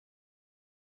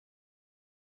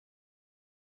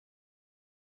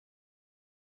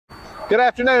Good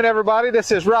afternoon, everybody.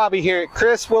 This is Robbie here at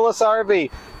Kris Wilis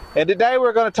RV, and today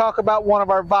we're going to talk about one of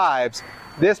our Vibes.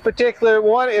 This particular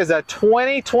one is a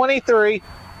 2023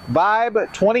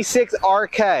 Vibe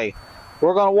 26RK.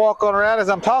 We're going to walk on around as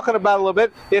I'm talking about a little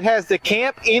bit. It has the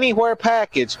Camp Anywhere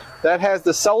package that has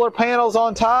the solar panels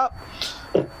on top.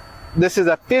 This is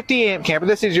a 50 amp camper.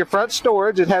 This is your front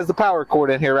storage. It has the power cord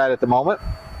in here right at the moment.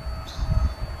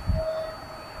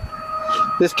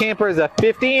 This camper is a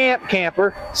 50 amp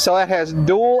camper, so it has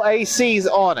dual ACs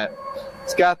on it.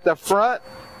 It's got the front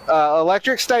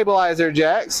electric stabilizer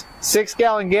jacks,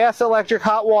 6-gallon gas electric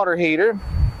hot water heater.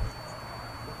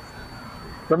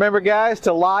 Remember, guys,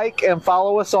 to like and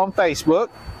follow us on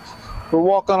Facebook. We're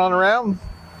walking on around.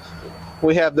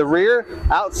 We have the rear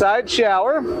outside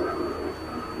shower.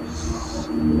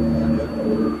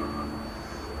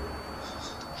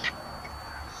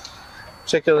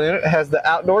 Particular unit has the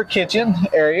outdoor kitchen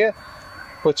area,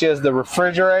 which is the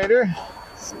refrigerator,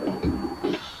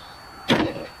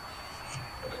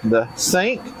 the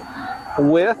sink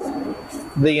with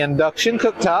the induction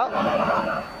cooktop,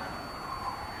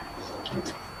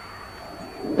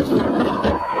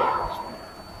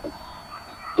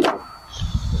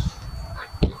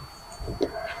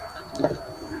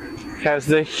 has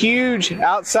the huge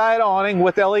outside awning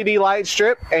with LED light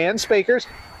strip and speakers.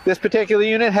 This particular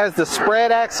unit has the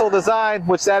spread axle design,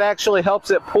 which that actually helps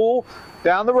it pull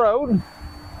down the road.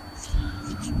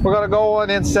 We're going to go on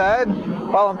inside.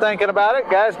 While I'm thinking about it,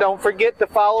 guys, don't forget to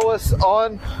follow us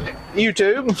on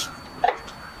YouTube.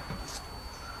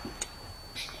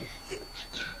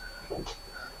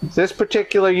 This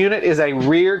particular unit is a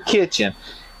rear kitchen.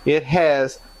 It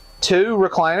has 2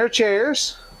 recliner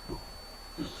chairs,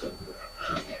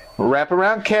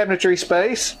 wraparound cabinetry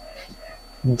space,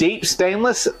 deep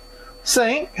stainless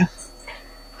sink,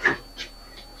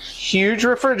 huge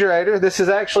refrigerator. This is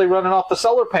actually running off the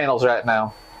solar panels right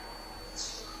now.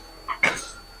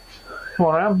 Come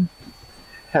on around.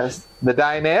 Has the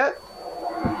dinette,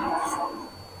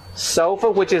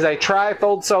 sofa, which is a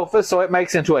tri-fold sofa, so it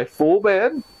makes into a full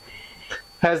bed.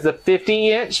 Has the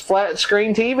 50-inch flat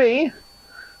screen TV,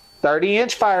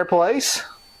 30-inch fireplace.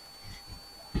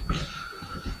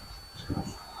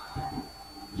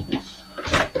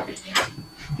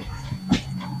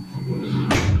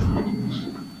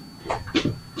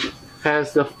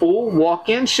 Has the full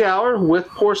walk-in shower with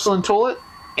porcelain toilet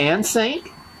and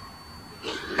sink.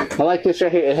 I like this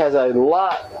right here. It has a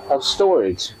lot of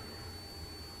storage.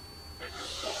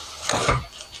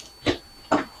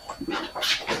 I'm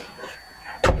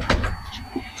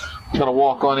going to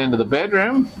walk on into the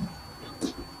bedroom.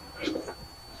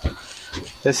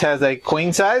 This has a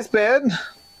queen-size bed.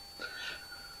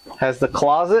 Has the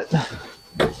closet.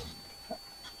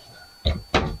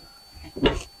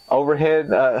 Overhead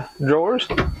drawers,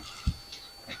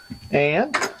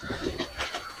 and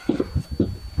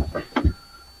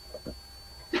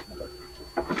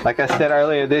like I said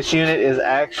earlier, this unit is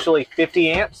actually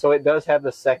 50 amps, so it does have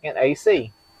the second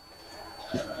AC.